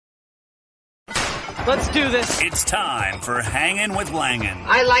Let's do this. It's time for Hanging with Langan.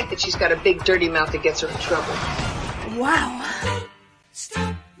 I like that she's got a big dirty mouth that gets her in trouble. Wow.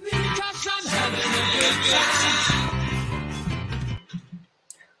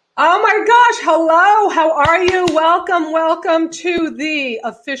 Oh my gosh, hello, how are you? Welcome to the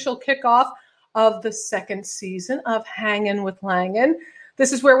official kickoff of the second season of Hangin' with Langan.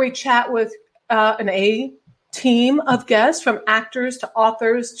 This is where we chat with an A team of guests, from actors to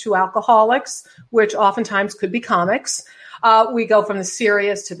authors to alcoholics, which oftentimes could be comics. We go from the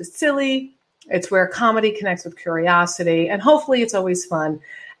serious to the silly. It's where comedy connects with curiosity, and hopefully it's always fun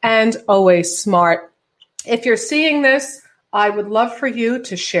and always smart. If you're seeing this, I would love for you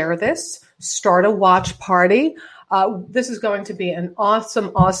to share this, start a watch party. This is going to be an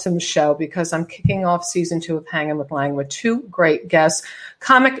awesome show because I'm kicking off season 2 of Hangin' with Langan with two great guests.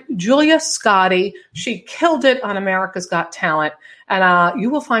 Comic Julia Scotti, she killed it on America's Got Talent, and you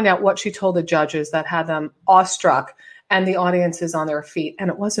will find out what she told the judges that had them awestruck and the audiences on their feet, and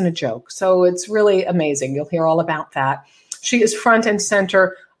it wasn't a joke. So it's really amazing. You'll hear all about that. She is front and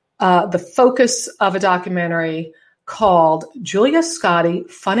center, the focus of a documentary called Julia Scotti,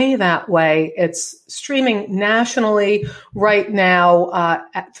 Funny That Way. It's streaming nationally right now,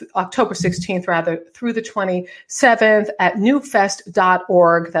 at October 16th, through the 27th at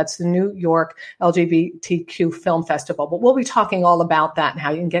newfest.org. That's the New York LGBTQ Film Festival. But we'll be talking all about that and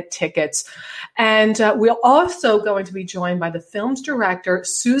how you can get tickets. And we're also going to be joined by the film's director,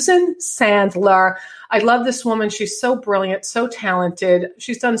 Susan Sandler. I love this woman. She's so brilliant, so talented.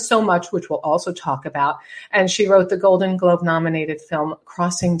 She's done so much, which we'll also talk about. And she wrote the Golden Globe nominated film,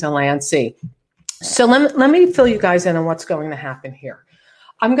 Crossing Delancey. So let me fill you guys in on what's going to happen here.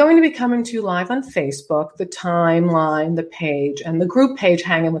 I'm going to be coming to you live on Facebook, the timeline, the page, and the group page,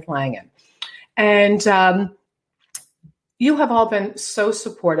 Hangin' with Langan. And you have all been so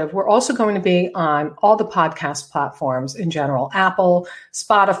supportive. We're also going to be on all the podcast platforms in general, Apple,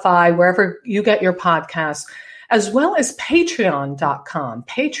 Spotify, wherever you get your podcasts, as well as patreon.com,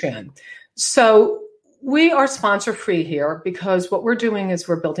 Patreon. So we are sponsor free here because what we're doing is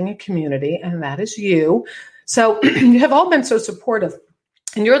we're building a community, and that is you. So you have all been so supportive,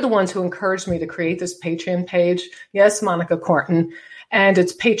 and you're the ones who encouraged me to create this Patreon page. Yes, Monica Corton. And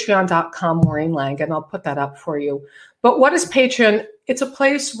it's patreon.com, Maureen Langan. I'll put that up for you. But what is Patreon? It's a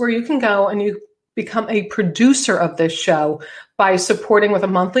place where you can go and you become a producer of this show by supporting with a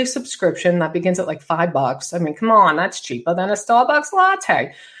monthly subscription that begins at like $5. I mean, come on, that's cheaper than a Starbucks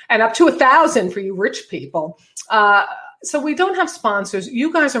latte, and up to $1,000 for you rich people. So we don't have sponsors.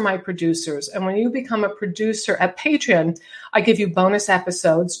 You guys are my producers. And when you become a producer at Patreon, I give you bonus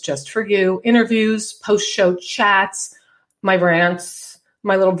episodes just for you, interviews, post-show chats, my rants,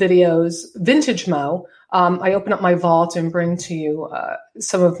 my little videos, Vintage Mo. I open up my vault and bring to you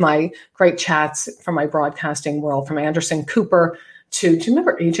some of my great chats from my broadcasting world, from Anderson Cooper to, do you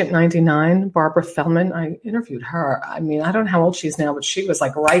remember Agent 99, Barbara Feldman? I interviewed her. I mean, I don't know how old she is now, but she was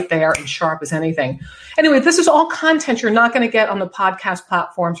like right there and sharp as anything. Anyway, this is all content you're not going to get on the podcast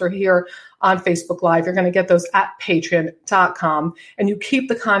platforms or here on Facebook Live. You're going to get those at patreon.com, and you keep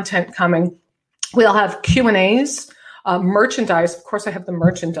the content coming. We'll have Q&As. Merchandise. Of course, I have the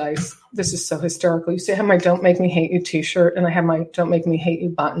merchandise. This is so hysterical. You see, I have my Don't Make Me Hate You t-shirt, and I have my Don't Make Me Hate You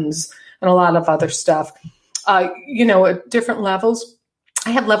buttons, and a lot of other stuff. At different levels. I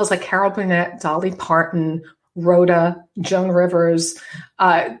have levels like Carol Burnett, Dolly Parton, Rhoda, Joan Rivers,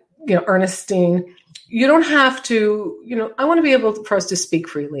 Ernestine. You don't have to, I want to be able for us to speak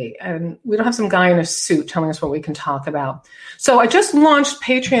freely, and we don't have some guy in a suit telling us what we can talk about. So I just launched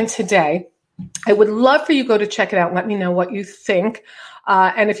Patreon today. I would love for you to go to check it out and let me know what you think.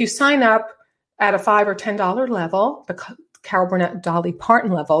 And if you sign up at a $5 or $10 level, the Carol Burnett, Dolly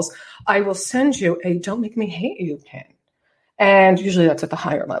Parton levels, I will send you a Don't Make Me Hate You pin. And usually that's at the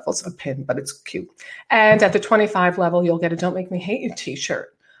higher levels of pin, but it's cute. And at the 25 level, you'll get a Don't Make Me Hate You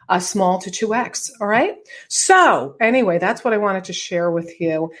t-shirt. Small to 2X, all right? So anyway, that's what I wanted to share with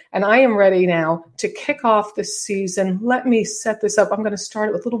you. And I am ready now to kick off this season. Let me set this up. I'm going to start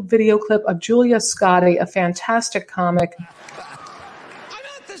it with a little video clip of Julia Scotti, a fantastic comic. I'm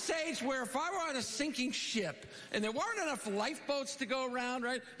at this age where if I were on a sinking ship and there weren't enough lifeboats to go around,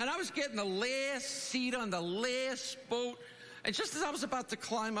 right, and I was getting the last seat on the last boat, and just as I was about to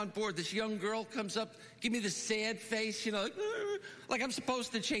climb on board, this young girl comes up, give me the sad face, like I'm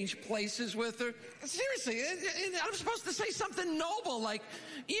supposed to change places with her. Seriously, I'm supposed to say something noble, like,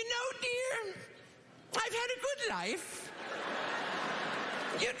 dear, I've had a good life.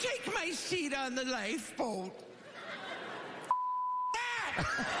 You take my seat on the lifeboat.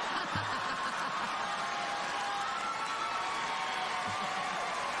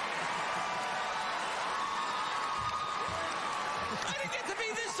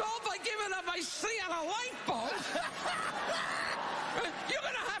 solved by giving up my seat on a lifeboat. You're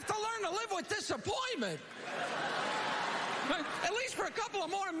going to have to learn to live with disappointment. At least for a couple of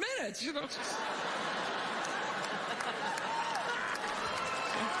more minutes, you know.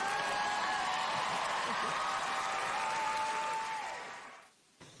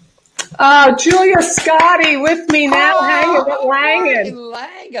 Julia Scotti with me now, hanging with Langan.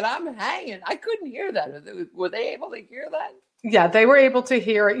 Langan, I'm hanging. I couldn't hear that. Were they able to hear that? Yeah, they were able to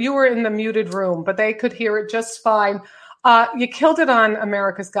hear it. You were in the muted room, but they could hear it just fine. You killed it on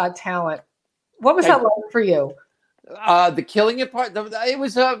America's Got Talent. What was that like for you? The killing it part. It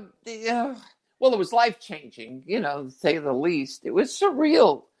was well, it was life changing. You know, to say the least. It was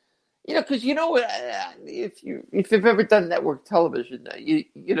surreal. You know, because if you've ever done network television, you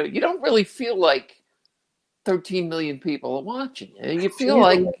don't really feel like 13 million people are watching you. You feel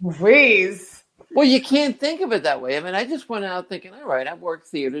like, please. Well, you can't think of it that way. I mean, I just went out thinking, all right, I've worked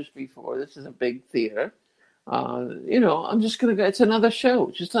theaters before. This is a big theater. I'm just gonna go. It's another show.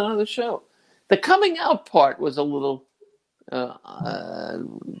 Just another show. The coming out part was a little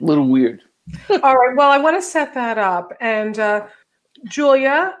weird. All right. Well, I want to set that up. And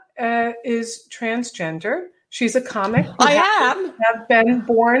Julia is transgender. She's a comic. I am. Have been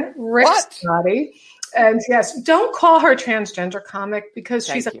born Rick Scotti. And yes, don't call her transgender comic because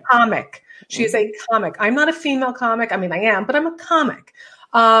she's a comic. She is a comic. I'm not a female comic. I mean, I am, but I'm a comic.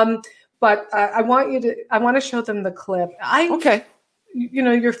 But I want to show them the clip. Okay. You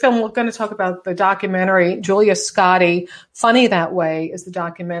know, your film, we're going to talk about the documentary, Julia Scotti, Funny That Way is the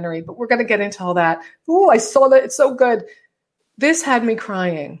documentary, but we're going to get into all that. Oh, I saw that. It's so good. This had me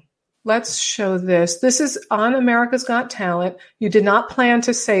crying. Let's show this. This is on America's Got Talent. You did not plan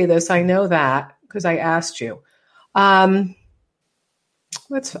to say this. I know that because I asked you. Here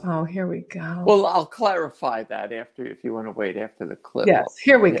we go. Well, I'll clarify that if you want to wait after the clip. Yes,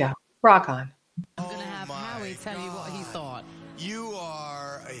 here we go. Rock on. I'm going to have Howie tell you what he thought. You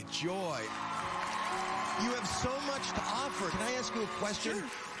are a joy. You have so much to offer. Can I ask you a question? Sure.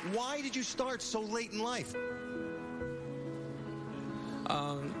 Why did you start so late in life?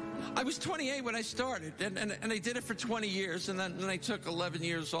 I was 28 when I started, and I did it for 20 years, and then I took 11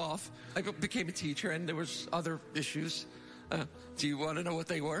 years off. I became a teacher, and there was other issues. Do you want to know what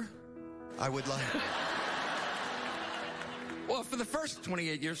they were? I would like. Well, for the first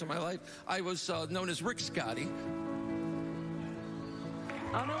 28 years of my life, I was known as Rick Scotti.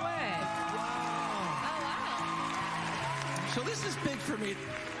 Oh, no way. Wow. Oh, wow. So this is big for me.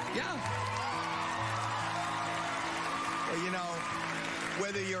 Yeah. Well, you know,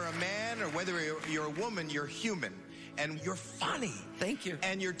 whether you're a man or whether you're a woman, you're human. And you're funny. Thank you.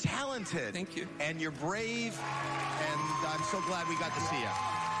 And you're talented. Thank you. And you're brave. And I'm so glad we got to see you.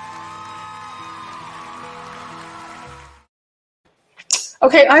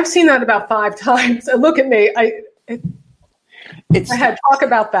 Okay, I've seen that about 5 times. And look at me. Talk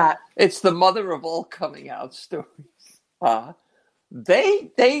about that. It's the mother of all coming out stories.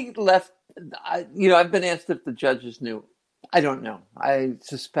 They left. I've been asked if the judges knew. I don't know. I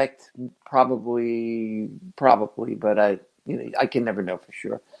suspect probably, but I can never know for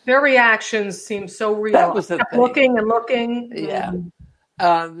sure. Their reactions seem so real. That was the thing. Looking and looking. Yeah.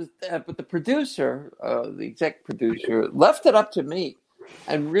 But the producer, the exec producer, left it up to me.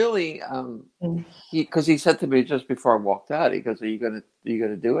 And really, because he said to me just before I walked out, he goes, "Are you gonna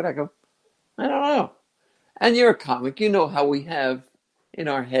do it?" I go, "I don't know." And you're a comic, you know how we have in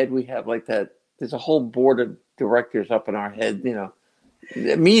our head, we have like that. There's a whole board of directors up in our head,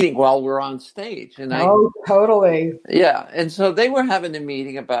 meeting while we're on stage. And totally. Yeah, and so they were having a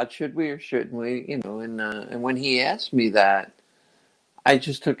meeting about should we or shouldn't we, and when he asked me that, I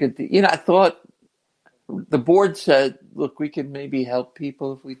just took it. I thought. The board said, look, we can maybe help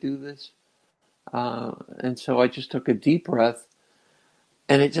people if we do this. And so I just took a deep breath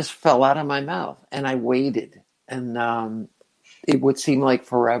and it just fell out of my mouth and I waited. And it would seem like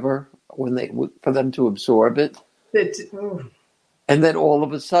forever for them to absorb it. And then all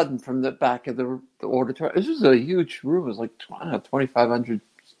of a sudden from the back of the auditorium, this was a huge room. It was like 2,500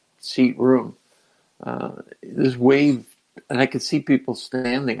 seat room. This wave, and I could see people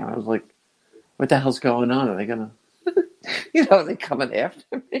standing. And I was like, what the hell's going on? Are they going to, are they coming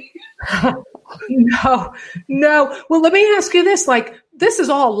after me? No. Well, let me ask you this. This is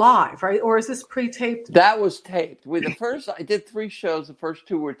all live, right? Or is this pre-taped? That was taped. I did 3 shows. The first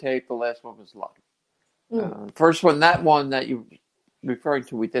 2 were taped. The last one was live. First one, that you're referring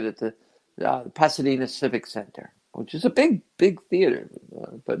to, we did at the Pasadena Civic Center, which is a big, big theater.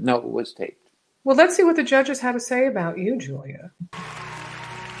 But no, it was taped. Well, let's see what the judges had to say about you, Julia.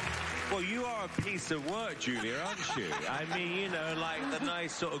 Well, you are a piece of work, Julia, aren't you? I mean, you know, like the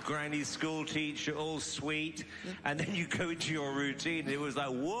nice sort of granny school teacher, all sweet, and then you go into your routine, it was like,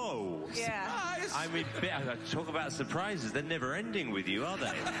 whoa. Yeah. I mean, talk about surprises. They're never ending with you, are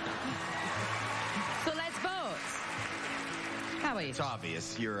they? So let's vote. Howie. It's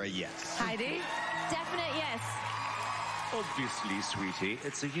obvious. You're a yes. Heidi. Definite yes. Obviously, sweetie,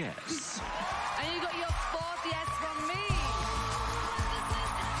 it's a yes. And you got your fourth yes from me.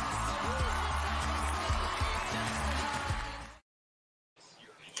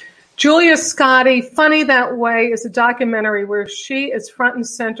 Julia Scotti, Funny That Way, is a documentary where she is front and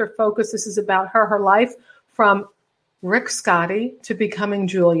center focus. This is about her life from Rick Scotti to becoming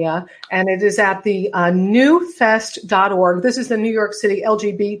Julia, and it is at the newfest.org. This is the New York City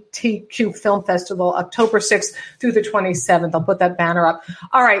LGBTQ Film Festival, October 6th through the 27th. I'll put that banner up.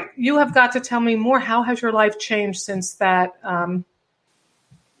 All right, you have got to tell me more. How has your life changed since that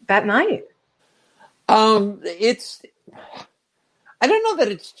night? I don't know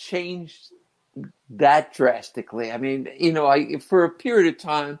that it's changed that drastically. I mean, you know, for a period of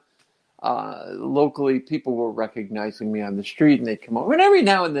time, locally, people were recognizing me on the street, and they'd come over. And every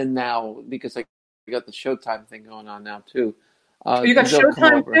now and then because I got the Showtime thing going on now, too. You got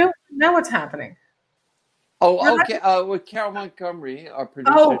Showtime, too? Now what's happening? Oh, okay. With Carol Montgomery, our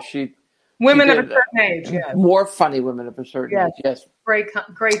producer, Women of a Certain Age, yes. More Funny Women of a Certain Age, yes. Great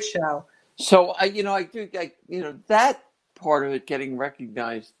show. So, that part of it getting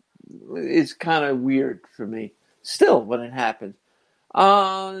recognized is kind of weird for me still when it happens.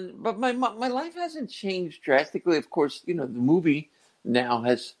 But my life hasn't changed drastically. Of course, you know, the movie now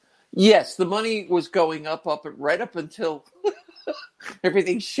has, yes, the money was going up right up until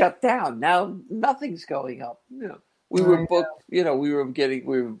everything shut down. Now nothing's going up. You know, we were booked, we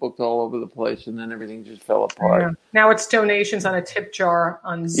were booked all over the place, and then everything just fell apart. Yeah. Now it's donations on a tip jar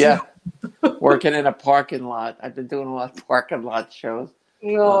on Zoom. Yeah. Working in a parking lot. I've been doing a lot of parking lot shows.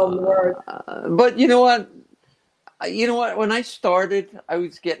 Oh, Lord. But you know what? When I started, I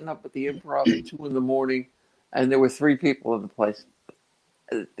was getting up at the Improv at 2 a.m, and there were 3 people in the place.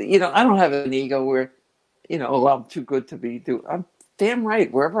 You know, I don't have an ego where, I'm too good to be doing. I'm damn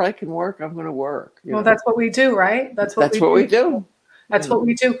right. Wherever I can work, I'm going to work. Well, that's what we do, right? That's what we do. That's what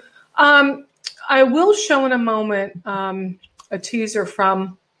we do. I will show in a moment a teaser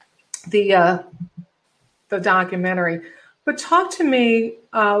from the documentary. But talk to me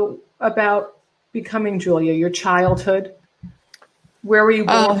about becoming Julia, your childhood. Where were you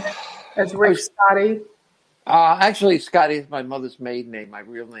born as Rick Scotti? Actually, Scotti is my mother's maiden name. My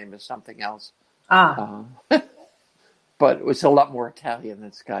real name is something else. But it was a lot more Italian than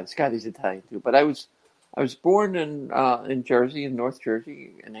Scotti. Scotti's Italian too. But I was born in Jersey, in North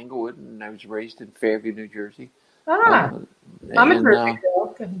Jersey, in Englewood, and I was raised in Fairview, New Jersey. I'm a Jersey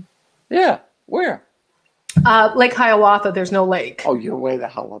girl. Yeah, where? Lake Hiawatha. There's no lake. Oh, you're way the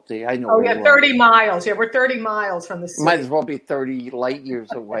hell up there. I know. Oh, yeah, 30 miles. Yeah, we're 30 miles from the city. Might as well be 30 light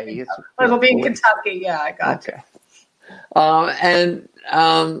years away. It'll be in Kentucky. Yeah, I got you. And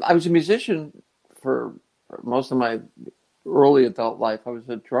I was a musician for most of my early adult life. I was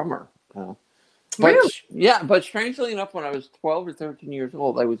a drummer. Really? Yeah, but strangely enough, when I was 12 or 13 years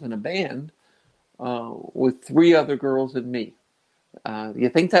old, I was in a band with 3 other girls and me. You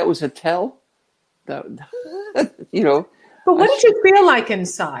think that was a tell? But what did you feel like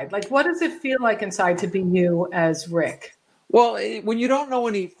inside? Like, what does it feel like inside to be you as Rick? Well, when you don't know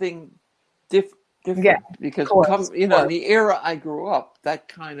anything different, because in the era I grew up, that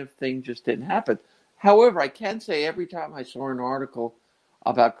kind of thing just didn't happen. However, I can say every time I saw an article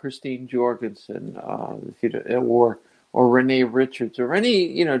about Christine Jorgensen, or Renee Richards, or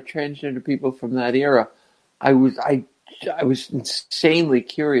any transgender people from that era, I was insanely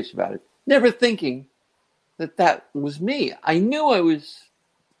curious about it. Never thinking that was me. I knew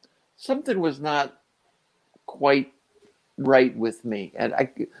something was not quite right with me. And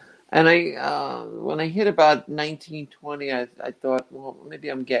I when I hit about 19, 20, I thought, well, maybe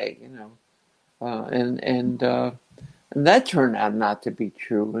I'm gay, and that turned out not to be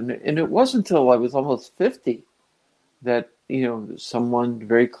true. And it wasn't until I was almost 50 that, someone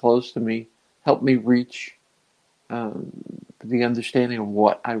very close to me helped me reach the understanding of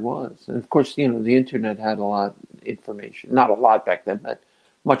what I was. And of course, the internet had a lot of information. Not a lot back then, but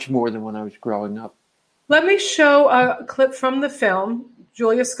much more than when I was growing up. Let me show a clip from the film,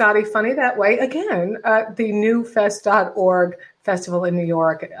 Julia Scotti, Funny That Way, again, at the newfest.org festival in New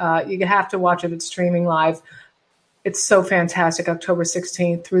York. You have to watch it. It's streaming live. It's so fantastic, October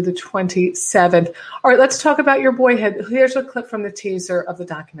 16th through the 27th. All right, let's talk about your boyhood. Here's a clip from the teaser of the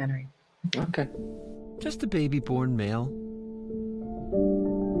documentary. Okay. Just a baby born male.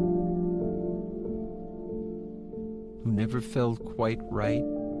 never felt quite right?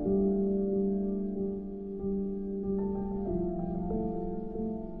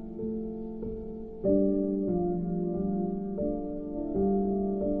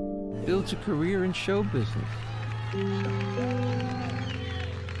 Builds a career in show business.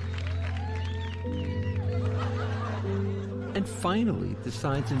 And finally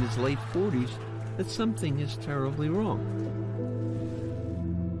decides in his late 40s that something is terribly wrong.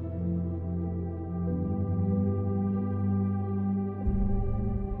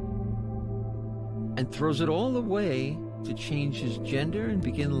 And throws it all away to change his gender and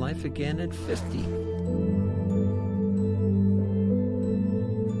begin life again at 50.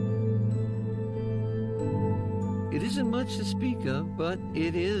 It isn't much to speak of, but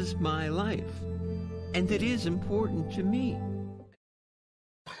it is my life. And it is important to me.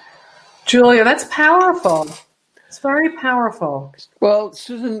 Julia, that's powerful. It's very powerful. Well,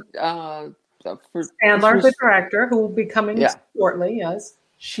 Susan, Sandler, the director, who will be coming shortly, yes.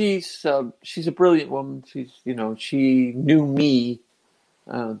 She's a brilliant woman. She knew me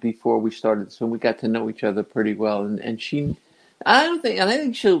before we started, so we got to know each other pretty well. And I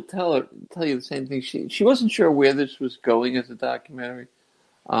think she'll tell you the same thing. She wasn't sure where this was going as a documentary.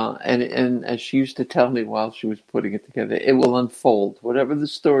 And as she used to tell me while she was putting it together, it will unfold. Whatever the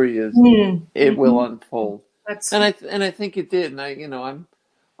story is, it will unfold. And I think it did. And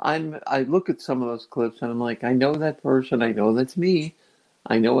I look at some of those clips and I'm like, I know that person. I know that's me.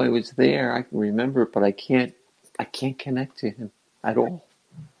 I know I was there. I can remember it, but I can't connect to him at all.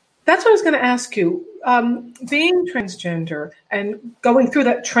 That's what I was going to ask you. Being transgender and going through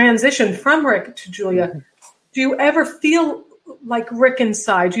that transition from Rick to Julia, do you ever feel like Rick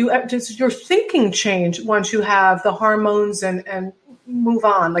inside? Does your thinking change once you have the hormones and move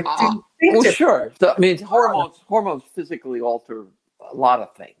on? Like, do you think sure. Hormones physically alter a lot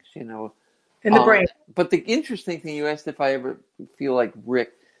of things, in the brain. But the interesting thing, you asked if I ever feel like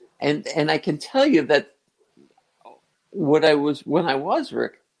Rick, and I can tell you that when I was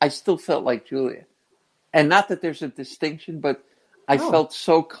Rick, I still felt like Julia. And not that there's a distinction, but I felt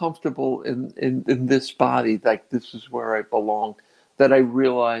so comfortable in this body, like this is where I belong, that I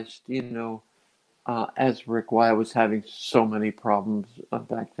realized, as Rick, why I was having so many problems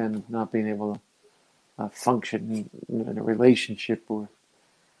back then of not being able to function in a relationship.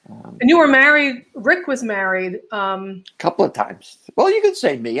 And you were married. Rick was married. A couple of times. Well, you could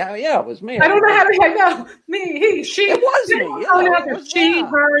say me. Yeah, it was me. I don't know how to. I know me, he, she. It was me. Yeah, she,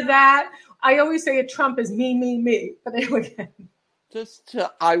 her, that. I always say Trump is me. But anyway.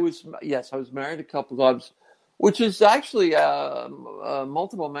 I was married a couple of times, which is actually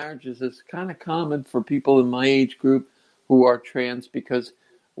multiple marriages is kind of common for people in my age group who are trans, because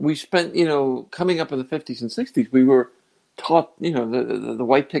we spent, coming up in the 50s and 60s, we were taught, the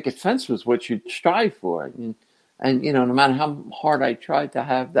white picket fence was what you'd strive for. And no matter how hard I tried to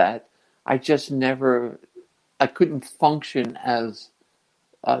have that, I couldn't function as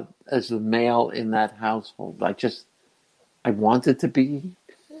a male in that household. I wanted to be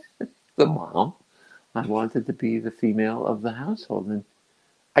the mom. I wanted to be the female of the household. And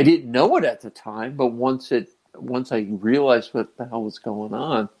I didn't know it at the time, but once I realized what the hell was going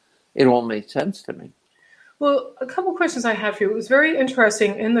on, it all made sense to me. Well, a couple questions I have for you. It was very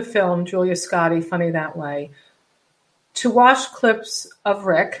interesting in the film, Julia Scotti, Funny That Way, to watch clips of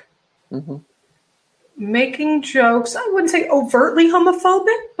Rick making jokes. I wouldn't say overtly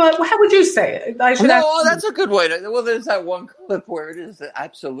homophobic, but how would you say it? That's a good way to. There's that one clip where it is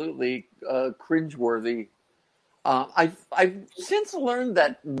absolutely cringeworthy. I've since learned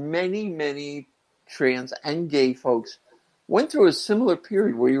that many trans and gay folks went through a similar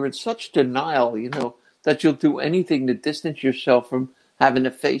period where you're in such denial, that you'll do anything to distance yourself from having to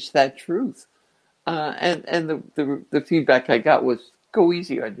face that truth. And the feedback I got was, go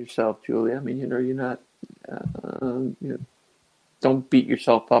easy on yourself, Julia. I mean, you're not, don't beat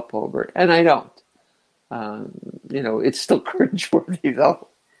yourself up over it. And I don't. It's still cringeworthy, though.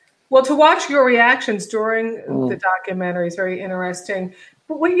 Well, to watch your reactions during the documentary is very interesting.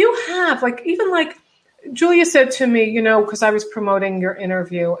 But what you have, Julia said to me, because I was promoting your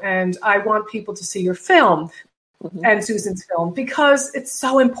interview, and I want people to see your film and Susan's film, because it's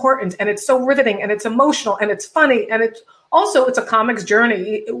so important and it's so riveting and it's emotional and it's funny and it's a comics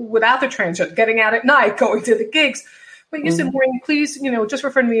journey without the transgender, getting out at night, going to the gigs. But you said, Maureen, please, just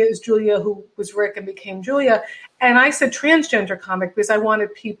refer to me as Julia, who was Rick and became Julia. And I said transgender comic because I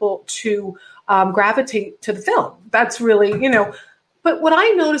wanted people to gravitate to the film. That's really, But what I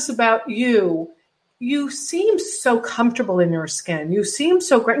notice about you seem so comfortable in your skin. You seem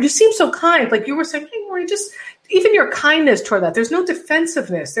so great. You seem so kind. Like you were saying, hey, Maureen, just even your kindness toward that. There's no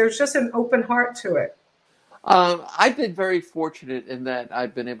defensiveness. There's just an open heart to it. I've been very fortunate in that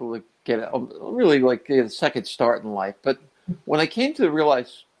I've been able to get a second start in life. But when I came to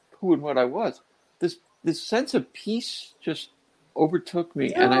realize who and what I was, this sense of peace just overtook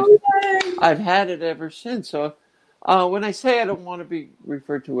me, and I've had it ever since. So when I say I don't want to be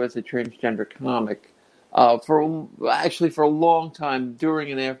referred to as a transgender comic, for a long time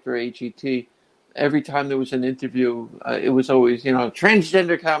during and after AGT, every time there was an interview, it was always,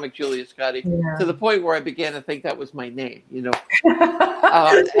 transgender comic Julia Scotti, to the point where I began to think that was my name,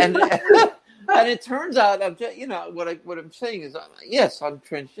 and it turns out, what I'm saying is, yes, I'm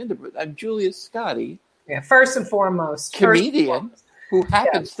transgender, but I'm Julia Scotti. Yeah, first and foremost. Comedian who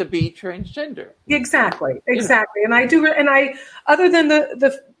happens to be transgender. Exactly. And I other than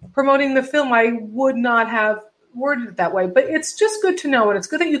the promoting the film, I would not have worded it that way, but it's just good to know, and it's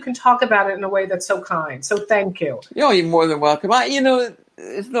good that you can talk about it in a way that's so kind. So thank you. You're more than welcome.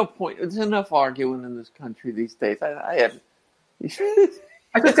 There's no point. There's enough arguing in this country these days.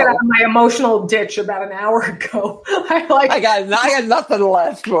 I just got out of my emotional ditch about an hour ago. I got nothing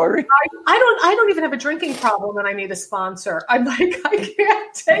left, Rory. I don't even have a drinking problem, and I need a sponsor. I'm like, I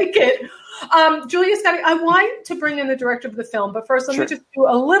can't take it. Julia Scotti, I want to bring in the director of the film, but first let me just do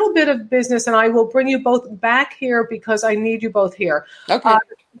a little bit of business, and I will bring you both back here because I need you both here. Okay.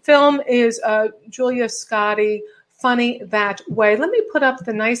 Film is Julia Scotti, Funny That Way. Let me put up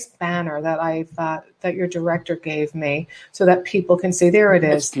the nice banner that that your director gave me so that people can see. There it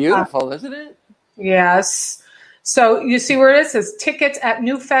is. It's beautiful, isn't it? Yes. So you see where it is? It says tickets at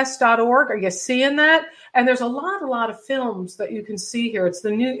newfest.org. Are you seeing that? And there's a lot of films that you can see here. It's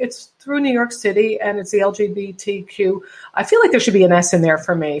through New York City, and it's the LGBTQ. I feel like there should be an S in there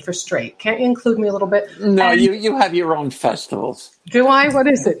for me, for straight. Can't you include me a little bit? No, you have your own festivals. Do I? What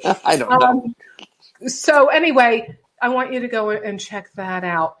is it? I don't know. So anyway, I want you to go and check that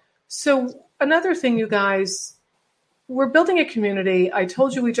out. So another thing, you guys, we're building a community. I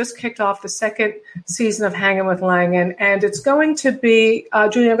told you we just kicked off the second season of Hanging with Langan, and it's going to be,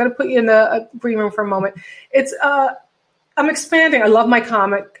 Julia, I'm going to put you in the green room for a moment. I'm expanding. I love my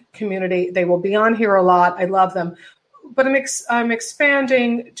comic community. They will be on here a lot. I love them. But I'm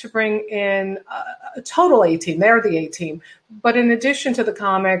expanding to bring in a total A team. They're the A team. But in addition to the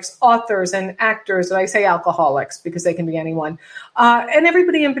comics, authors and actors, and I say alcoholics because they can be anyone, and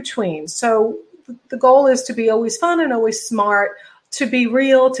everybody in between. So the goal is to be always fun and always smart, to be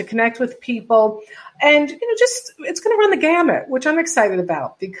real, to connect with people. And, it's going to run the gamut, which I'm excited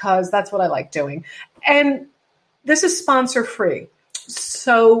about because that's what I like doing. And this is sponsor free.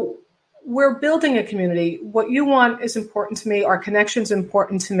 So we're building a community. What you want is important to me. Our connection is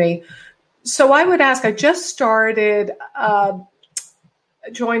important to me. So I would ask, I just started,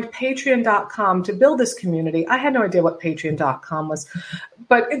 joined patreon.com to build this community. I had no idea what patreon.com was,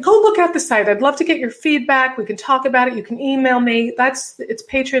 but go look at the site. I'd love to get your feedback. We can talk about it. You can email me. It's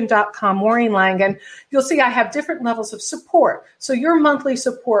patreon.com, Maureen Langan. You'll see I have different levels of support. So your monthly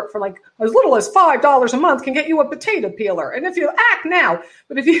support for like as little as $5 a month can get you a potato peeler. And if you act now,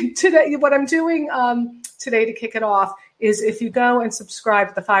 but today, what I'm doing today to kick it off is if you go and subscribe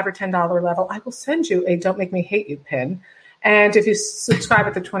at the $5 or $10 level, I will send you a Don't Make Me Hate You pin. And if you subscribe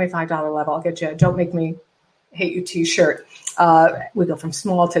at the $25 level, I'll get you a Don't Make Me Hate You t-shirt. We go from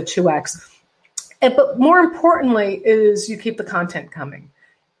small to 2X. But more importantly is you keep the content coming.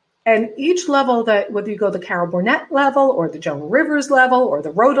 And each level, that whether you go the Carol Burnett level or the Joan Rivers level or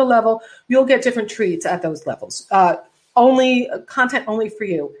the Rhoda level, you'll get different treats at those levels. Content only for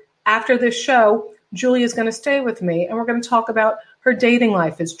you. After this show, Julia's going to stay with me, and we're going to talk about her dating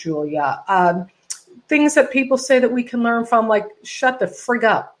life as Julia. Things that people say that we can learn from, like shut the frig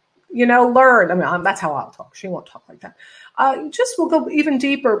up, learn. I mean, that's how I'll talk. She won't talk like that. We'll go even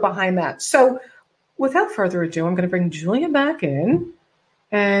deeper behind that. So without further ado, I'm going to bring Julia back in,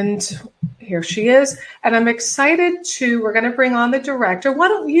 and here she is. And I'm excited we're going to bring on the director. Why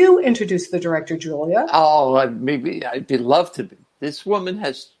don't you introduce the director, Julia? Oh, maybe I'd love to. This woman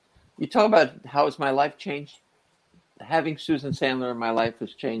you talk about how has my life changed? Having Susan Sandler in my life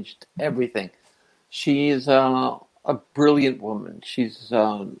has changed everything. She is a brilliant woman. She's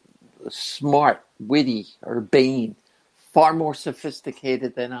smart, witty, urbane, far more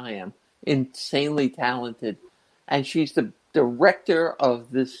sophisticated than I am, insanely talented. And she's the director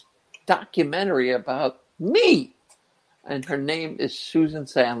of this documentary about me. And her name is Susan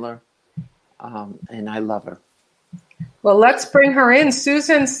Sandler, and I love her. Well, let's bring her in.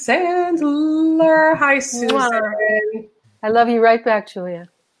 Susan Sandler. Hi, Susan. I love you right back, Julia.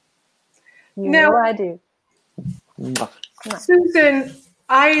 You know I do. Susan,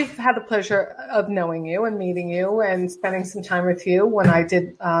 I've had the pleasure of knowing you and meeting you and spending some time with you when I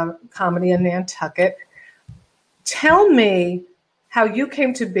did comedy in Nantucket. Tell me how you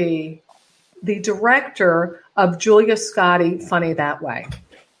came to be the director of Julia Scotti, Funny That Way.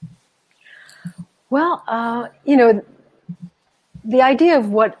 Well, the idea of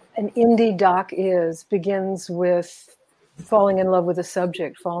what an indie doc is begins with falling in love with a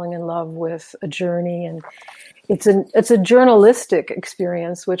subject, falling in love with a journey, and it's a journalistic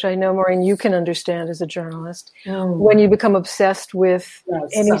experience, which I know, Maureen, you can understand as a journalist. When you become obsessed with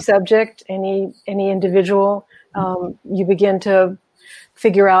any subject, any individual, you begin to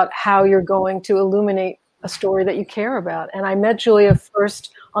figure out how you're going to illuminate a story that you care about. And I met Julia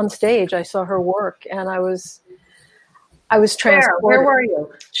first on stage. I saw her work, and I was transported. Where were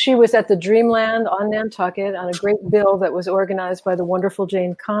you? She was at the Dreamland on Nantucket on a great bill that was organized by the wonderful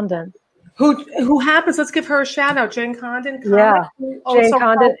Jane Condon. Who happens? Let's give her a shout out. Jane Condon. Yeah, Jane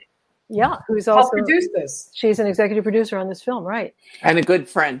Condon. Yeah, who's also produced this. She's an executive producer on this film, right? And a good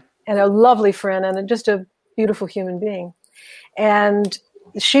friend. And a lovely friend, and just a beautiful human being. And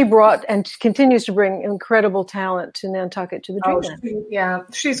she brought and continues to bring incredible talent to Nantucket, to the Dreamland.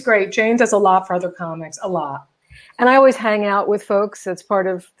 She's great. Jane does a lot for other comics, a lot. And I always hang out with folks. That's part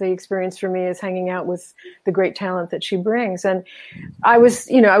of the experience for me, is hanging out with the great talent that she brings. And I was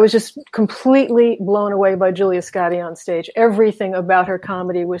just completely blown away by Julia Scotti on stage. Everything about her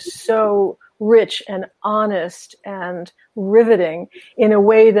comedy was so rich and honest and riveting in a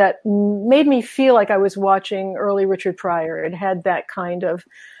way that made me feel like I was watching early Richard Pryor. It had that kind of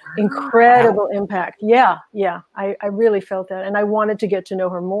incredible impact. Yeah. I really felt that. And I wanted to get to know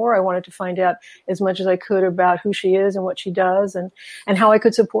her more. I wanted to find out as much as I could about who she is and what she does and how I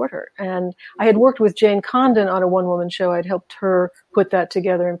could support her. And I had worked with Jane Condon on a one-woman show. I'd helped her put that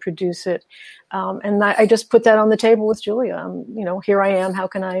together and produce it. And I just put that on the table with Julia. Here I am. How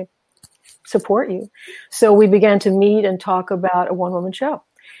can I support you? So we began to meet and talk about a one-woman show.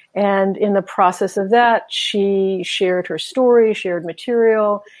 And in the process of that, she shared her story, shared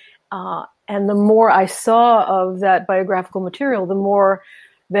material. And the more I saw of that biographical material, the more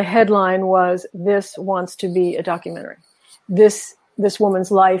the headline was, "This wants to be a documentary. This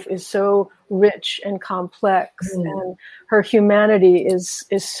woman's life is so rich and complex, and her humanity is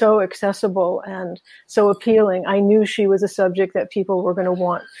so accessible and so appealing." I knew she was a subject that people were going to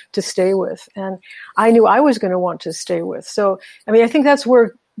want to stay with, and I knew I was going to want to stay with. So, I think that's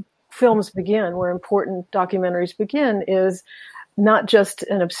where films begin, where important documentaries begin, is not just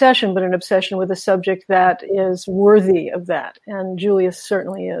an obsession, but an obsession with a subject that is worthy of that. And Julia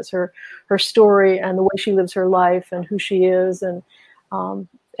certainly is. Her story and the way she lives her life and who she is and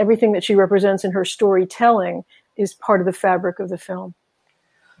everything that she represents in her storytelling is part of the fabric of the film.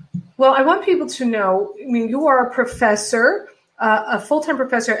 Well, I want people to know, you are a professor, a full-time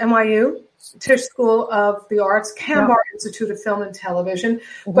professor at NYU, Tisch School of the Arts, Kanbar Institute of Film and Television,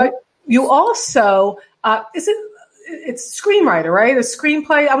 but you also, it's screenwriter, right? A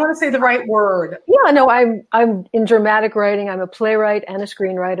screenplay. I want to say the right word. Yeah, no, I'm in dramatic writing. I'm a playwright and a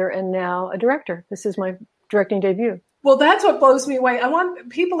screenwriter, and now a director. This is my directing debut. Well, that's what blows me away.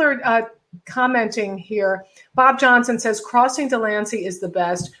 People are commenting here. Bob Johnson says Crossing Delancey is the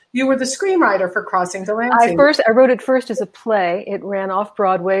best. You were the screenwriter for Crossing Delancey. I wrote it first as a play. It ran off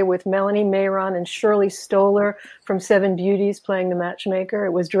Broadway with Melanie Mayron and Shirley Stoller from Seven Beauties playing the matchmaker.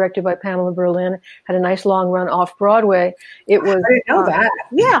 It was directed by Pamela Berlin. Had a nice long run off Broadway. I didn't know that.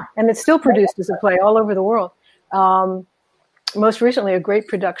 Yeah, and it's still produced as a play all over the world. Most recently, a great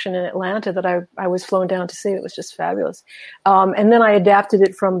production in Atlanta that I was flown down to see. It was just fabulous. And then I adapted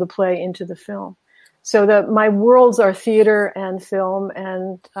it from the play into the film. So my worlds are theater and film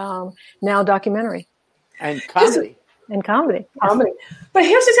and now documentary. And comedy. Comedy. But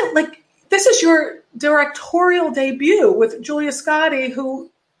here's the thing, this is your directorial debut with Julia Scotti,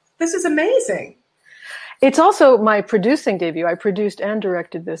 this is amazing. It's also my producing debut. I produced and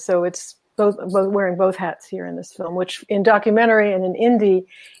directed this, so it's both wearing both hats here in this film, which in documentary and in indie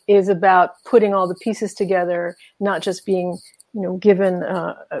is about putting all the pieces together, not just being, given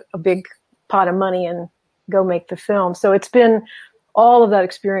a big pot of money and go make the film. So it's been all of that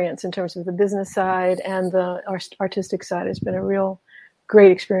experience in terms of the business side and the artistic side has been a real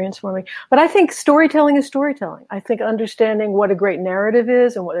great experience for me. But I think storytelling is storytelling. I think understanding what a great narrative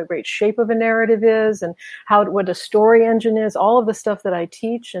is and what a great shape of a narrative is and what a story engine is, all of the stuff that I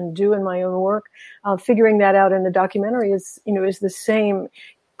teach and do in my own work, figuring that out in the documentary is the same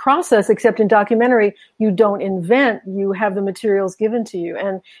process, except in documentary, you don't invent, you have the materials given to you.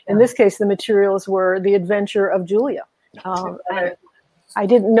 And in this case, the materials were the adventure of Julia. I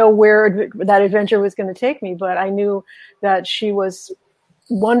didn't know where that adventure was going to take me, but I knew that she was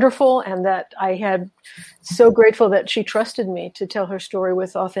wonderful, and that I had so grateful that she trusted me to tell her story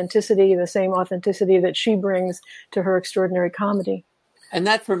with authenticity, the same authenticity that she brings to her extraordinary comedy. And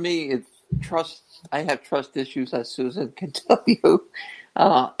that for me is trust. I have trust issues, as Susan can tell you.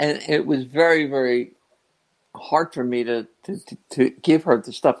 And it was very, very hard for me to give her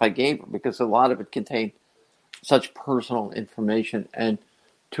the stuff I gave her, because a lot of it contained such personal information. And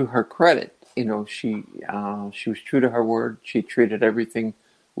to her credit, she was true to her word. She treated everything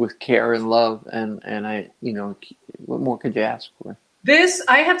with care and love. And I, what more could you ask for? This,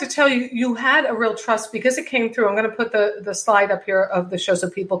 I have to tell you, you had a real trust because it came through. I'm going to put the slide up here of the show so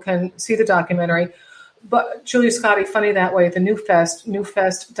people can see the documentary. But Julia Scotti, Funny That Way, the Newfest,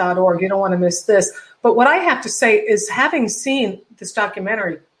 newfest.org. You don't want to miss this. But what I have to say is, having seen this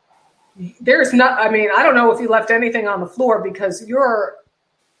documentary, there's not, I don't know if you left anything on the floor, because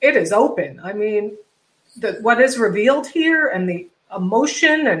it is open. What is revealed here, and the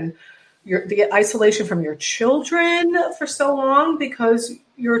emotion, and the isolation from your children for so long because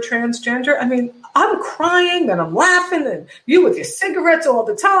you're transgender. I'm crying and I'm laughing, and you with your cigarettes all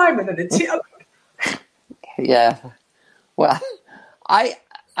the time, and then the tea. Yeah. Well, I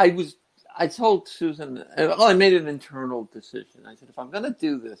told Susan, I made an internal decision. I said, if I'm going to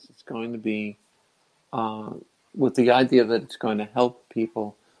do this, it's going to be with the idea that it's going to help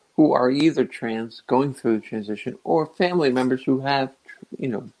people who are either trans, going through the transition, or family members who have,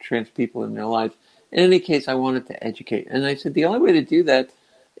 trans people in their lives. In any case, I wanted to educate. And I said, the only way to do that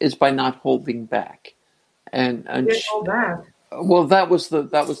is by not holding back. And hold back. Well, that was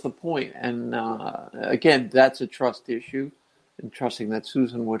the point. And again, that's a trust issue, and trusting that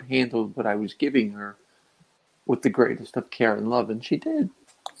Susan would handle what I was giving her with the greatest of care and love, and she did.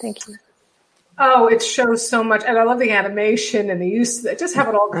 Thank you. Oh, it shows so much, and I love the animation and the use. Just how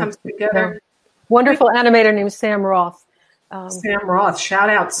it all comes together. Yeah. Wonderful animator named Sam Roth. Sam Roth, shout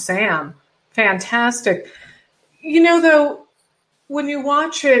out Sam, fantastic. Though, when you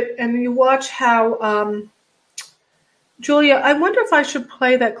watch it and you watch how. Julia, I wonder if I should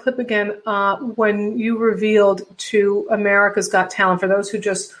play that clip again when you revealed to America's Got Talent, for those who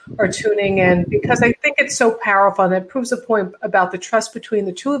just are tuning in, because I think it's so powerful, and it proves a point about the trust between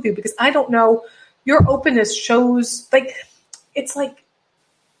the two of you, because I don't know, your openness shows, it's like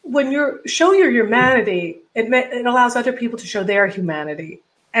when you show your humanity, it allows other people to show their humanity.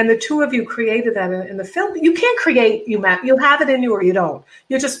 And the two of you created that in the film. You can't create humanity. You have it in you or you don't.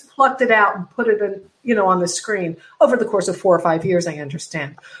 You just plucked it out and put it in, on the screen over the course of 4 or 5 years, I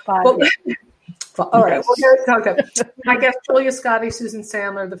understand. All right. Well, my guest, Julia Scotti, Susan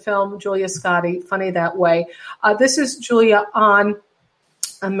Sandler, the film Julia Scotti, Funny That Way. This is Julia on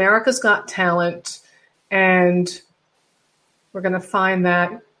America's Got Talent, and we're going to find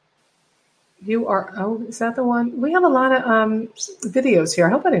that. Is that the one? We have a lot of videos here. I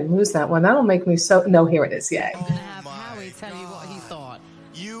hope I didn't lose that one. That'll make me so. No, here it is. Yay. I'm going to have Howie tell you what he thought.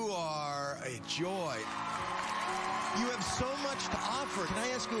 You are a joy. You have so much to offer. Can I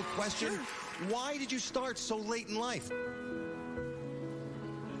ask you a question? Sure. Why did you start so late in life?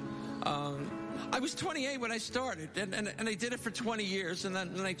 I was 28 when I started, and I did it for 20 years, and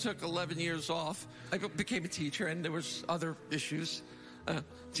then I took 11 years off. I became a teacher, and there was other issues.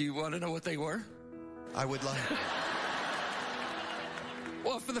 Do you want to know what they were? I would like.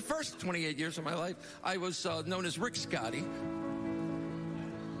 Well, for the first 28 years of my life, I was known as Rick Scotti.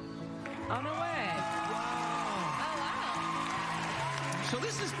 Oh, no way. Wow. Oh, wow. So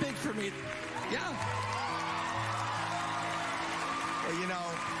this is big for me. Yeah.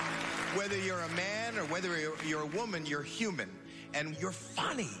 Well, whether you're a man or whether you're a woman, you're human. And you're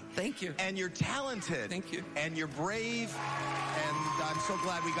funny. Thank you. And you're talented. Thank you. And you're brave. And I'm so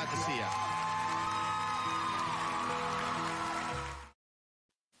glad we got to see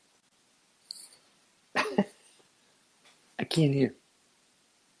you. I can't hear.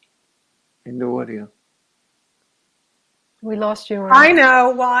 In the audio. We lost you. I know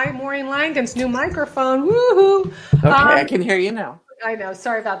why. Maureen Langen's new microphone. Woohoo! Okay, I can hear you now. I know.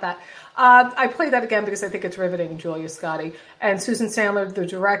 Sorry about that. I played that again because I think it's riveting, Julia Scotti. And Susan Sandler, the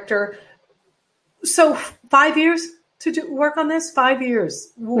director. So 5 years to work on this? 5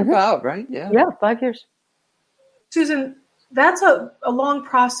 years. About, right? Yeah. Yeah, 5 years. Susan, that's a long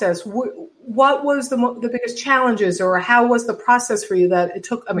process. What was the biggest challenges, or how was the process for you that it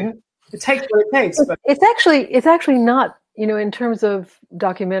took? It takes what it takes. But It's actually not, in terms of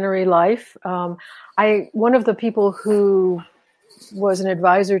documentary life. One of the people who was an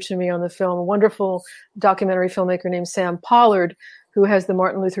advisor to me on the film, a wonderful documentary filmmaker named Sam Pollard, who has the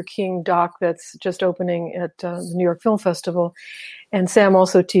Martin Luther King doc that's just opening at the New York Film Festival. And Sam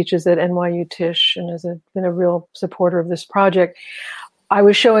also teaches at NYU Tisch and has been a real supporter of this project. I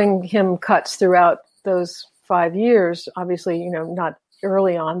was showing him cuts throughout those 5 years, obviously, not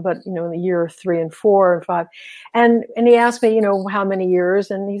early on, but, in the year 3 and 4 and 5. And he asked me, how many years?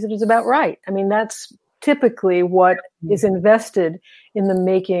 And he said, it's about right. I mean, that's typically what is invested in the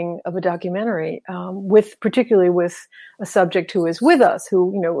making of a documentary, particularly with a subject who is with us,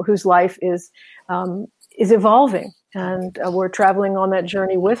 whose life is evolving, and we're traveling on that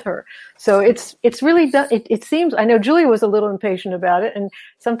journey with her. So it's really done. It seems, I know Julia was a little impatient about it, and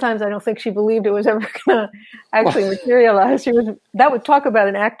sometimes I don't think she believed it was ever going to actually materialize. That would talk about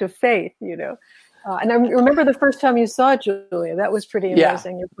an act of faith, And I remember the first time you saw Julia, that was pretty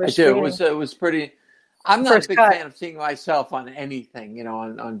amazing. Yeah, I do. It was pretty. I'm not a big fan of seeing myself on anything,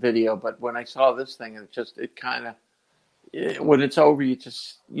 on video. But when I saw this thing, when it's over, you're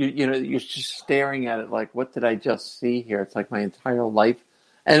just staring at it like, what did I just see here? It's like my entire life,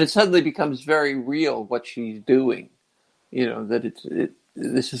 and it suddenly becomes very real what she's doing. That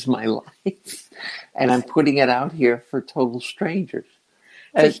this is my life, and I'm putting it out here for total strangers.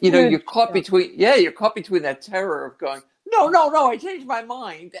 And you're caught between that terror of going, no, I changed my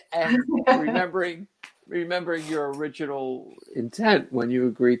mind, and remembering your original intent when you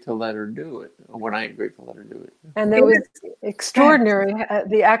agreed to let her do it, or when I agreed to let her do it. And it was extraordinary,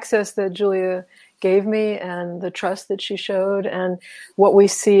 the access that Julia gave me and the trust that she showed. And what we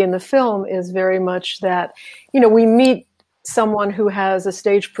see in the film is very much that, we meet someone who has a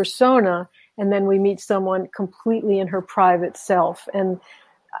stage persona, and then we meet someone completely in her private self. And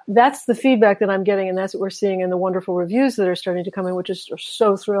that's the feedback that I'm getting, and that's what we're seeing in the wonderful reviews that are starting to come in, which is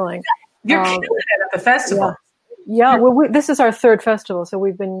so thrilling. You're killing it at the festival. Yeah. Well, this is our third festival, so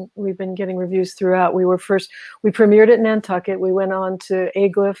we've been getting reviews throughout. We premiered it in Nantucket. We went on to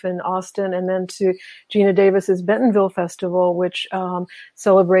AGLIF in Austin, and then to Gina Davis's Bentonville Festival, which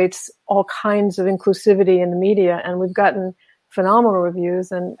celebrates all kinds of inclusivity in the media, and we've gotten phenomenal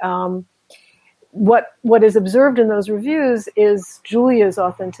reviews. And what is observed in those reviews is Julia's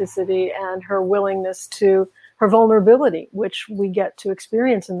authenticity and her willingness to. Her vulnerability, which we get to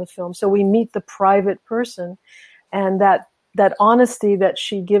experience in the film. So we meet the private person, and that honesty that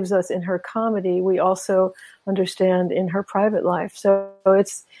she gives us in her comedy, we also understand in her private life. So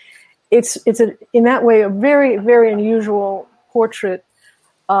it's in that way a very, very unusual portrait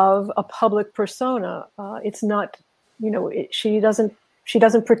of a public persona. It's not, she doesn't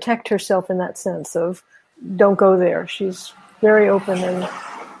protect herself in that sense of don't go there. She's very open, and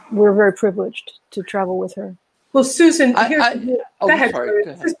we're very privileged to travel with her. Well, Susan, go ahead. Sorry,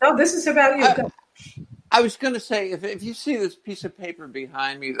 go ahead. No, this is about you. I was going to say, if you see this piece of paper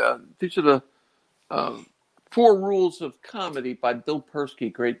behind me, these are the 4 Rules of Comedy by Bill Persky,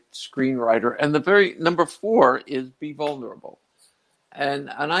 great screenwriter. And the very number 4 is be vulnerable. And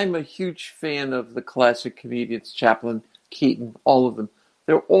I'm a huge fan of the classic comedians, Chaplin, Keaton, all of them.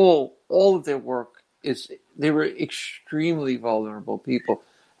 They're all of their work they were extremely vulnerable people.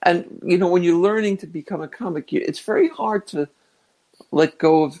 And, when you're learning to become a comic, it's very hard to let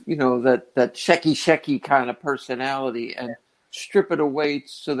go of, that shecky kind of personality and strip it away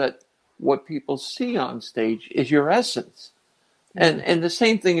so that what people see on stage is your essence. And the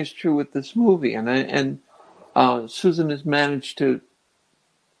same thing is true with this movie. And Susan has managed to,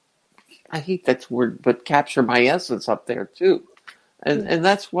 I hate that word, but capture my essence up there too. And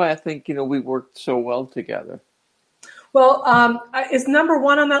that's why I think, we worked so well together. Well, is number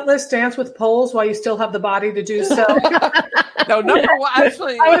 1 on that list Dance with Poles while you still have the body to do so? No, number 1,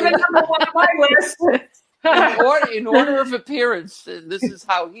 actually. I would have been number 1 on my list. In order of appearance, and this is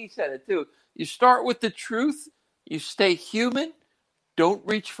how he said it too. You start with the truth, you stay human, don't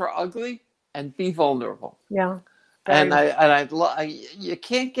reach for ugly, and be vulnerable. Yeah. And you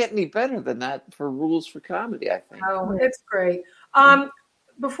can't get any better than that for Rules for Comedy, I think. Oh, it's great.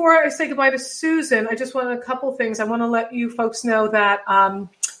 Before I say goodbye to Susan, I just want a couple things. I want to let you folks know that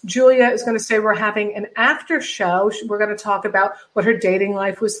Julia is going to say we're having an after show. We're going to talk about what her dating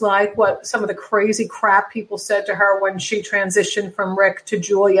life was like, what some of the crazy crap people said to her when she transitioned from Rick to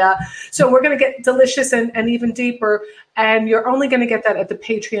Julia. So we're going to get delicious and even deeper. And you're only going to get that at the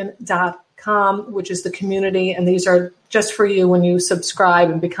patreon.com, which is the community. And these are just for you when you subscribe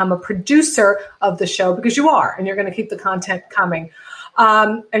and become a producer of the show, because you are, and you're going to keep the content coming.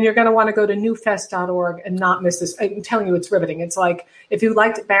 And you're going to want to go to newfest.org and not miss this. I'm telling you, it's riveting. It's like if you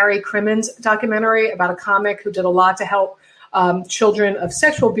liked Barry Crimmins' documentary about a comic who did a lot to help children of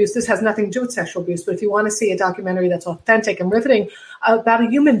sexual abuse. This has nothing to do with sexual abuse, but if you want to see a documentary that's authentic and riveting about a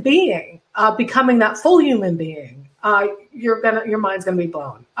human being becoming that full human being, your mind's gonna be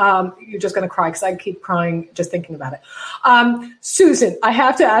blown. You're just gonna cry because I keep crying just thinking about it. Susan, I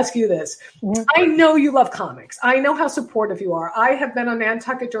have to ask you this. Mm-hmm. I know you love comics. I know how supportive you are. I have been on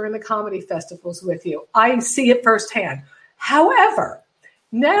Nantucket during the comedy festivals with you. I see it firsthand. However,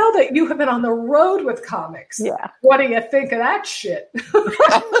 now that you have been on the road with comics, what do you think of that shit?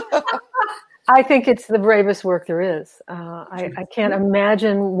 I think it's the bravest work there is. I can't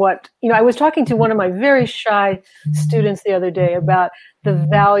imagine what, I was talking to one of my very shy students the other day about the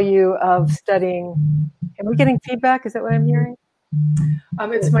value of studying. Am we getting feedback? Is that what I'm hearing?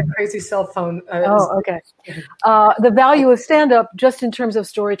 It's my crazy cell phone. Okay. The value of stand-up just in terms of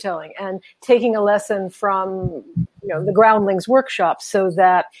storytelling and taking a lesson from, the Groundlings workshop so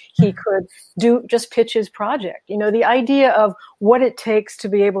that he could just pitch his project. The idea of what it takes to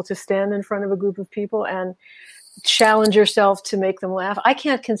be able to stand in front of a group of people and challenge yourself to make them laugh. I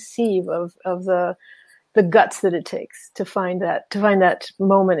can't conceive of the guts that it takes to find that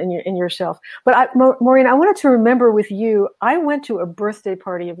moment in yourself. But Maureen, I wanted to remember with you, I went to a birthday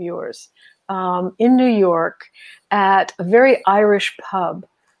party of yours in New York at a very Irish pub.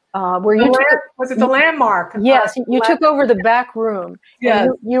 Where was it the Landmark? Yes, you took over the back room. Yeah,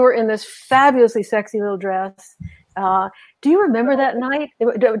 you were in this fabulously sexy little dress. Do you remember that night?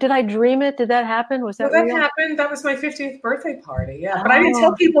 Did I dream it? Did that happen? Was that real? That happened. That was my 50th birthday party. Yeah, but I didn't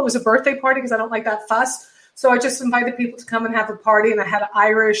tell people it was a birthday party because I don't like that fuss. So I just invited people to come and have a party, and I had an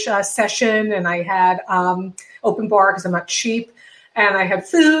Irish session, and I had open bar because I'm not cheap, and I had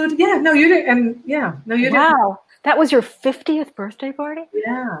food. Yeah, no, you didn't. And you didn't. Wow. That was your 50th birthday party?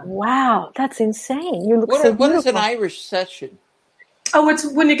 Yeah. Wow, that's insane. You look so beautiful. What is an Irish session? Oh, it's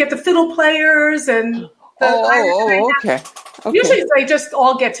when you get the fiddle players and okay. Usually they just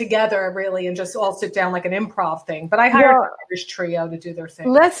all get together really and just all sit down like an improv thing. But I hired an Irish trio to do their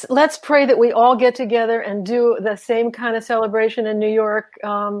thing. Let's pray that we all get together and do the same kind of celebration in New York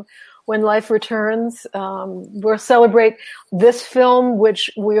when life returns. We'll celebrate this film, which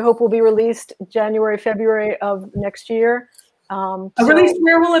we hope will be released January, February of next year. Release,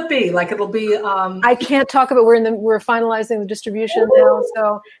 where will it be? Like it'll be. I can't talk about. We're finalizing the distribution now.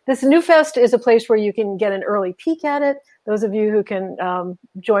 So this NewFest is a place where you can get an early peek at it. Those of you who can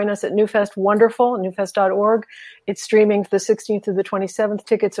join us at NewFest, wonderful, newfest.org. It's streaming the 16th to the 27th.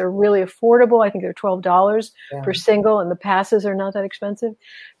 Tickets are really affordable. I think they're $12 per single, and the passes are not that expensive.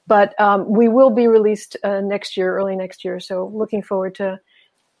 But we will be released next year, early next year. So looking forward to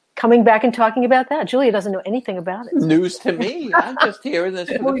coming back and talking about that. Julia doesn't know anything about it. News to me. I'm just hearing this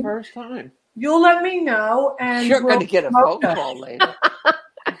for the first time. You'll let me know. And you're going to get a phone call later.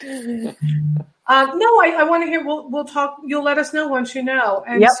 I want to hear. We'll talk. You'll let us know once you know.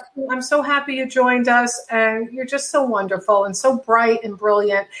 And I'm so happy you joined us, and you're just so wonderful and so bright and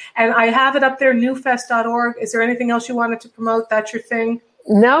brilliant. And I have it up there, newfest.org. Is there anything else you wanted to promote? That's your thing?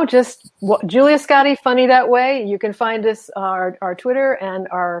 No, just Julia Scotti, Funny That Way. You can find us our Twitter and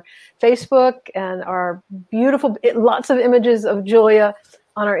our Facebook and our beautiful, lots of images of Julia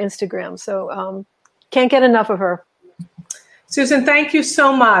on our Instagram. So can't get enough of her. Susan, thank you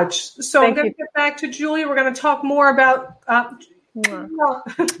so much. So I'm going to get back to Julia. We're going to talk more about.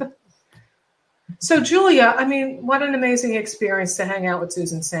 So Julia, I mean, what an amazing experience to hang out with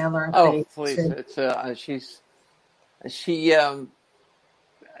Susan Sandler. Oh, please! It's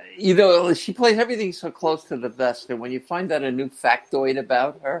she plays everything so close to the vest, and when you find out a new factoid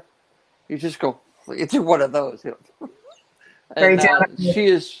about her, you just go, "It's one of those." And,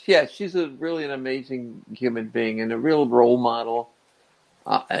 she's really an amazing human being and a real role model.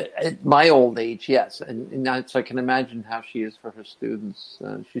 At my old age, yes, and so I can imagine how she is for her students.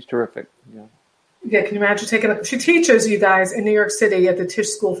 She's terrific. Yeah, can you imagine she teaches you guys in New York City at the Tisch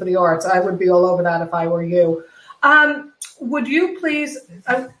School for the Arts. I would be all over that if I were you. Would you please,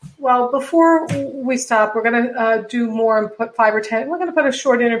 before we stop, we're going to do more and put 5 or 10. We're going to put a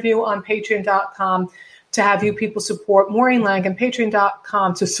short interview on patreon.com to have you people support Maureen Langan,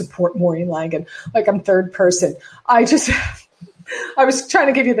 patreon.com to support Maureen Langan. Like I'm third person. I was trying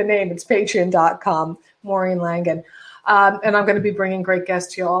to give you the name. It's patreon.com, Maureen Langan. And I'm going to be bringing great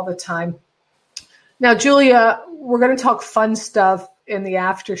guests to you all the time. Now, Julia, we're going to talk fun stuff in the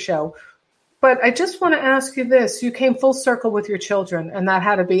after show. But I just want to ask you this. You came full circle with your children, and that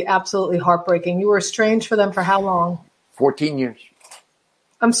had to be absolutely heartbreaking. You were estranged for them for how long? 14 years.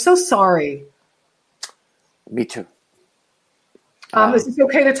 I'm so sorry. Me too. Is this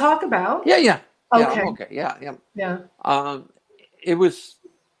okay to talk about? Yeah. Okay. Okay. Yeah. It was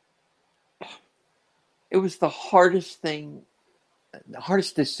the hardest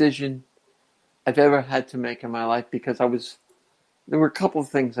decision I've ever had to make in my life because there were a couple of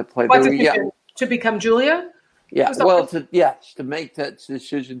things at play. What did you do? To become Julia? Yeah, well, to make that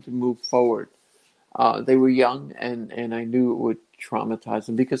decision to move forward. They were young, and I knew it would traumatize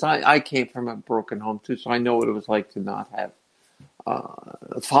them because I came from a broken home too, so I know what it was like to not have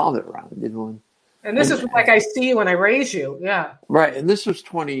a father around. And this is like I see you when I raise you. Yeah. Right, and this was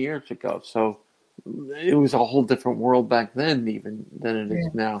 20 years ago, so it was a whole different world back then, even than it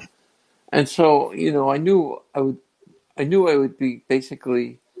is now. And so, I knew I would be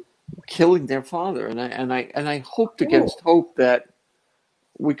basically killing their father, and I hoped against hope that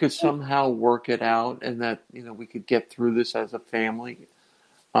we could somehow work it out, and that we could get through this as a family.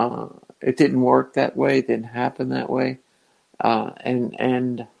 It didn't work that way. It didn't happen that way,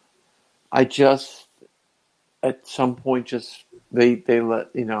 and I just at some point they let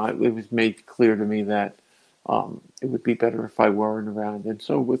it was made clear to me that it would be better if I weren't around, and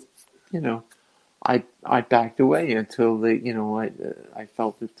so with I backed away until I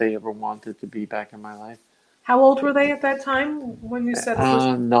felt if they ever wanted to be back in my life. How old were they at that time when you said it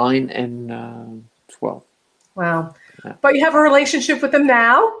was 9 and 12. Wow. Yeah. But you have a relationship with them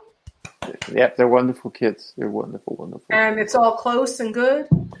now? Yeah, they're wonderful kids. They're wonderful. And it's all close and good?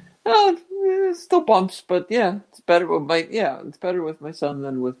 Still bumps, but yeah, it's better with my son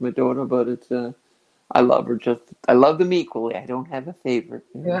than with my daughter, but it's I love them equally. I don't have a favorite.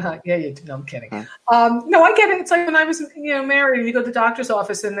 Yeah, you do. No, I'm kidding. No, I get it. It's like when I was, married, and you go to the doctor's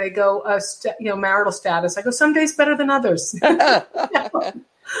office and they go, marital status. I go, some days better than others.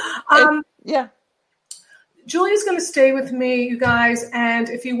 Yeah. Julia's going to stay with me, you guys, and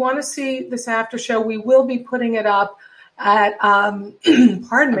if you want to see this after show, we will be putting it up at.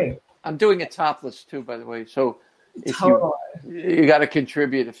 Pardon me. I'm doing it topless too, by the way. So if you got to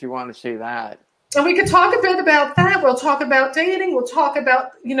contribute if you want to see that. And we could talk a bit about that. We'll talk about dating. We'll talk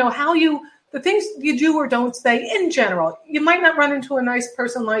about, how the things you do or don't say in general. You might not run into a nice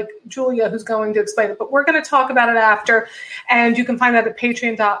person like Julia who's going to explain it, but we're going to talk about it after. And you can find that at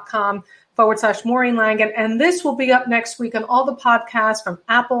patreon.com/Maureen Langan. And this will be up next week on all the podcasts from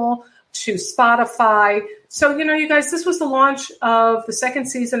Apple to Spotify. So, you guys, this was the launch of the second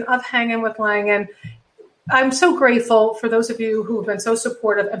season of Hanging with Langan. I'm so grateful for those of you who have been so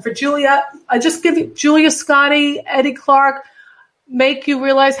supportive. And for Julia, I just give you Julia Scotti, Eddie Clark, make you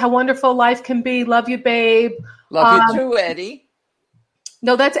realize how wonderful life can be. Love you, babe. Love you too, Eddie.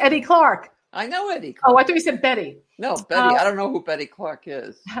 No, that's Eddie Clark. I know Eddie Clark. Oh, I thought you said Betty. No, Betty. I don't know who Betty Clark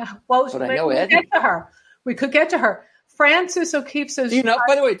is. Well, but I know Eddie. We could get to her. Francis O'Keefe says.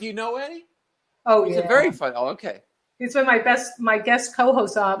 By the way, do you know Eddie? Oh, He's a very fun. Oh, okay. He's been my guest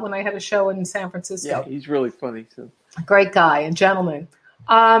co-host when I had a show in San Francisco. Yeah, he's really funny too. Great guy and gentleman.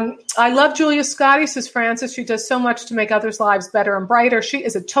 I love Julia Scotti, says Francis. She does so much to make others' lives better and brighter. She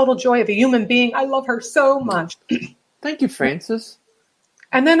is a total joy of a human being. I love her so much. Thank you, Francis.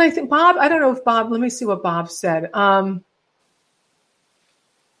 And then I think Bob, I don't know if Bob, let me see what Bob said.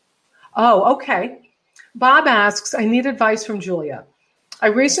 Okay. Bob asks, I need advice from Julia. I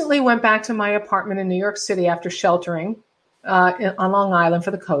recently went back to my apartment in New York City after sheltering on Long Island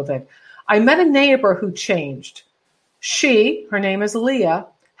for the COVID. I met a neighbor who changed. Her name is Leah,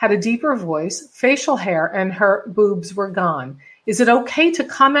 had a deeper voice, facial hair, and her boobs were gone. Is it okay to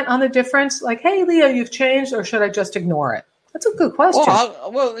comment on the difference? Like, hey, Leah, you've changed, or should I just ignore it? That's a good question.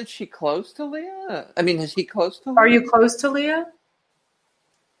 Well, is she close to Leah? I mean, is he close to Leah? Are you close to Leah?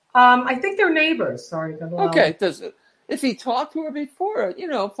 I think they're neighbors. Sorry. Okay. If he talked to her before,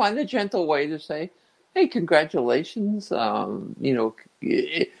 find a gentle way to say, hey, congratulations.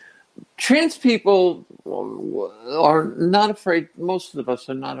 Trans people are not afraid. Most of us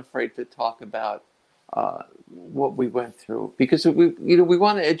are not afraid to talk about what we went through because we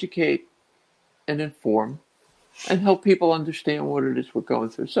want to educate and inform and help people understand what it is we're going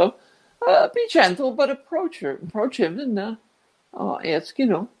through. So be gentle, but approach him and ask,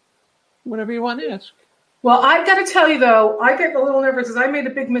 whatever you want to ask. Well, I've got to tell you, though, I get a little nervous because I made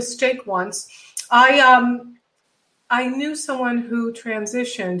a big mistake once. I knew someone who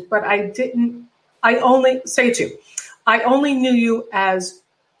transitioned, but I only knew you as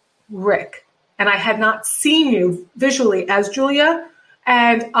Rick, and I had not seen you visually as Julia.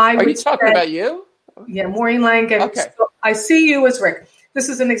 And Are you talking about you? Yeah, Maureen Langan. Okay. So I see you as Rick. This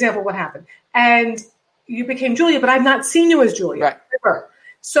is an example of what happened. And you became Julia, but I've not seen you as Julia. Right. Ever.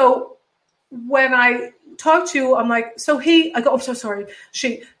 So when I talked to you, I'm like, I go, I'm so sorry.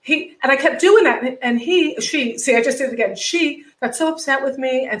 And I kept doing that. And I just did it again. She got so upset with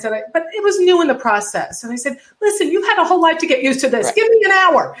me and said, but it was new in the process. And I said, listen, you've had a whole life to get used to this. Right. Give me an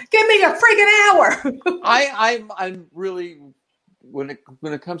hour. Give me a friggin' hour. I'm really, when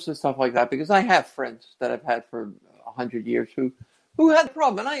it comes to stuff like that, because I have friends that I've had for 100 years who who had the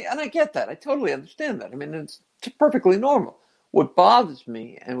problem. And I get that. I totally understand that. I mean, it's perfectly normal. What bothers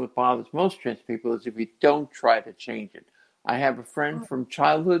me and what bothers most trans people is if you don't try to change it. I have a friend from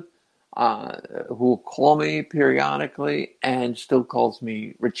childhood who will call me periodically and still calls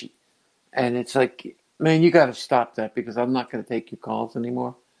me Richie. And it's like, man, you got to stop that because I'm not going to take your calls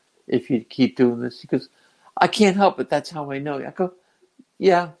anymore if you keep doing this. Because I can't help it. That's how I know you. I go,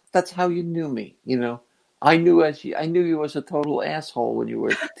 yeah, that's how you knew me. You know, I knew you as a total asshole when you were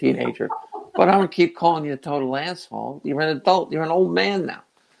a teenager, but I don't keep calling you a total asshole. You're an adult. You're an old man now.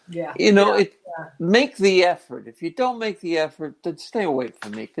 Yeah. You know, make the effort. If you don't make the effort, then stay away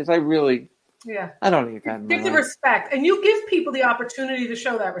from me because I really, I don't need that. Give the respect, and you give people the opportunity to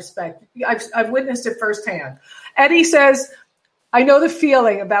show that respect. I've witnessed it firsthand. Eddie says, I know the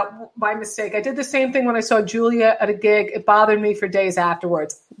feeling about my mistake. I did the same thing when I saw Julia at a gig. It bothered me for days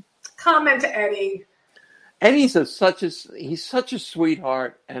afterwards. Comment to Eddie. Eddie's he's such a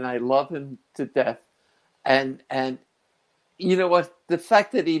sweetheart, and I love him to death. And you know what? The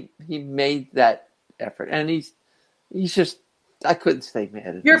fact that he made that effort, and he's just, I couldn't stay mad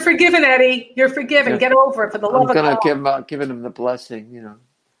at him. You're forgiven, Eddie. You're forgiven. Get over it for the love of God. I'm going to give him the blessing, you know.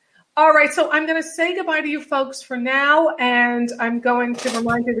 All right, so I'm going to say goodbye to you folks for now, and I'm going to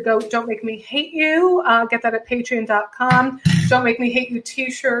remind you to go Don't Make Me Hate You. Get that at patreon.com. Don't Make Me Hate You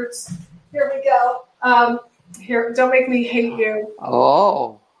t-shirts. Here we go. Here, Don't Make Me Hate You.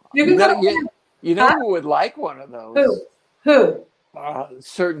 Oh. You can you know who would like one of those? Who? A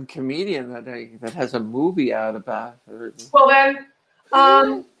certain comedian that has a movie out about her. Well,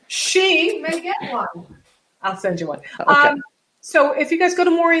 then, she may get one. I'll send you one. Okay. So if you guys go to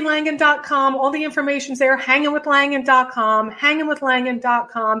MaureenLangan.com, all the information's there,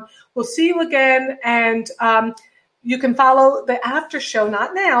 hangingwithlangan.com. We'll see you again, and you can follow the after show,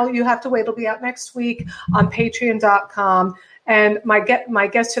 not now. You have to wait. It'll be out next week on patreon.com. And my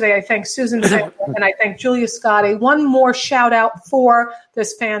guest today, I thank Susan Sandler and I thank Julia Scotti. One more shout out for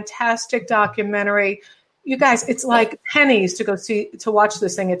this fantastic documentary. You guys, it's like pennies to watch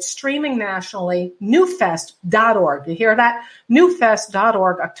this thing. It's streaming nationally, newfest.org. You hear that?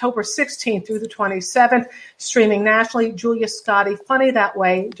 Newfest.org, October 16th through the 27th, streaming nationally. Julia Scotti, funny that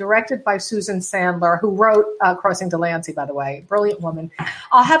way, directed by Susan Sandler, who wrote Crossing Delancey, by the way. Brilliant woman.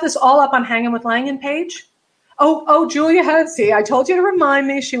 I'll have this all up on Hanging with Langan page. Oh, Julia has. See, I told you to remind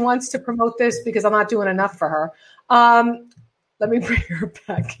me. She wants to promote this because I'm not doing enough for her. Let me bring her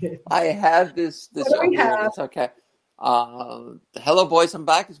back in. I have this. What do we have? It's okay. Hello, Boys, I'm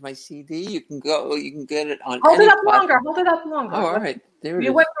Back is my CD. You can get it on. Hold it up longer. Oh, all right. There it is.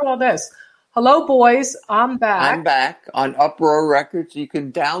 You went through all this. Hello, boys. I'm back. I'm back on Uproar Records. You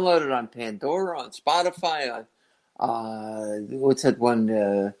can download it on Pandora, on Spotify, on what's that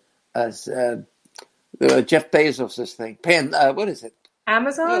one? Jeff Bezos' thing. What is it?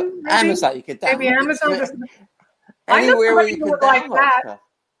 Amazon? Amazon. You can download maybe Amazon. it. Anywhere where you can download like that. stuff.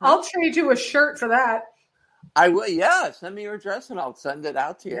 I'll trade you a shirt for that. I will. Yeah, send me your address and I'll send it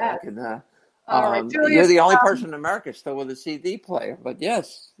out to you. Yeah. I can, all right, Julia, you're the only person in America still with a CD player, but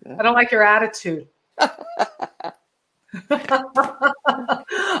yes. I don't like your attitude. No,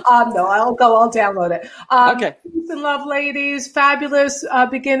 I'll download it. Okay. Peace and love, ladies. Fabulous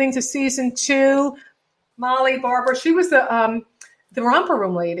beginning to season 2. Molly Barber. She was the romper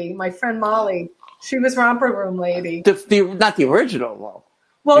room lady. My friend Molly. She was romper room lady. Not the original, though.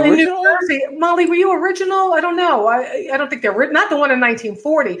 Well, in New Jersey, Molly, were you original? I don't know. I don't think they're not the one in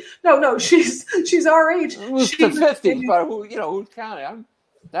 1940. No, she's our age. It was the 50s, but who's counting?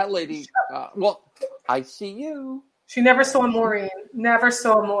 That lady. Well, I see you. She never saw Maureen.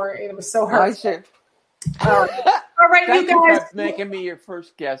 It was so hurtful. I see. All right, Thank you guys. for making me your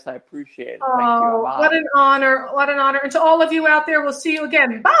first guest. I appreciate it. Oh, Thank you. what an honor. And to all of you out there, we'll see you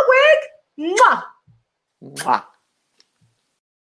again. Bye, Wig. Mwah. Mwah.